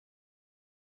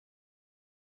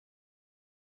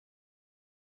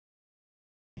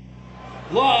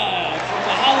Live from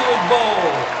the Hollywood Bowl,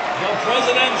 the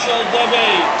presidential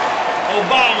debate,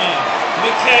 Obama,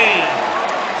 Mccain.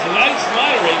 Tonight's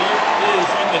moderator is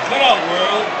from the cutout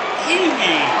world,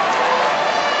 KEEWEE.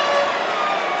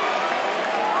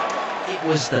 It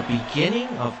was the beginning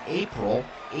of April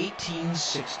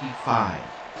 1865.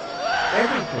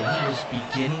 Everything was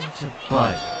beginning to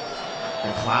bud.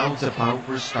 The clouds about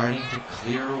were starting to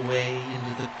clear away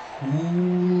into the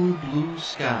cool blue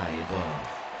sky above.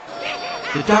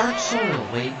 The dark soil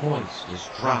lay moist as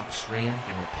drops ran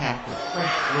from a pack of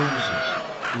fresh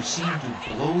roses, which seemed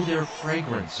to blow their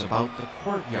fragrance about the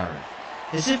courtyard,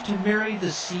 as if to marry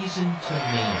the season to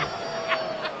man.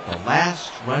 The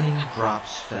last running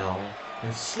drops fell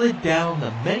and slid down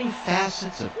the many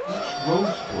facets of each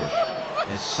rose bush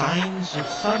as signs of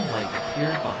sunlight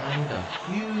appeared behind a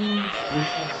huge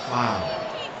bushy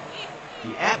cloud.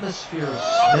 The atmosphere of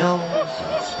smells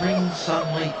and spring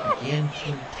sunlight began to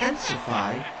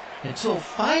intensify until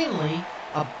finally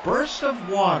a burst of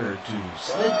water dew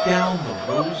slid down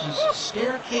the rose's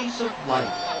staircase of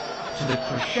light to the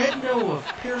crescendo of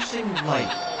piercing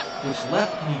light, which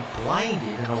left me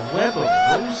blinded in a web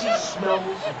of rosy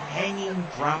smells and hanging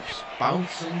drops,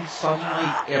 bouncing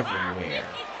sunlight everywhere.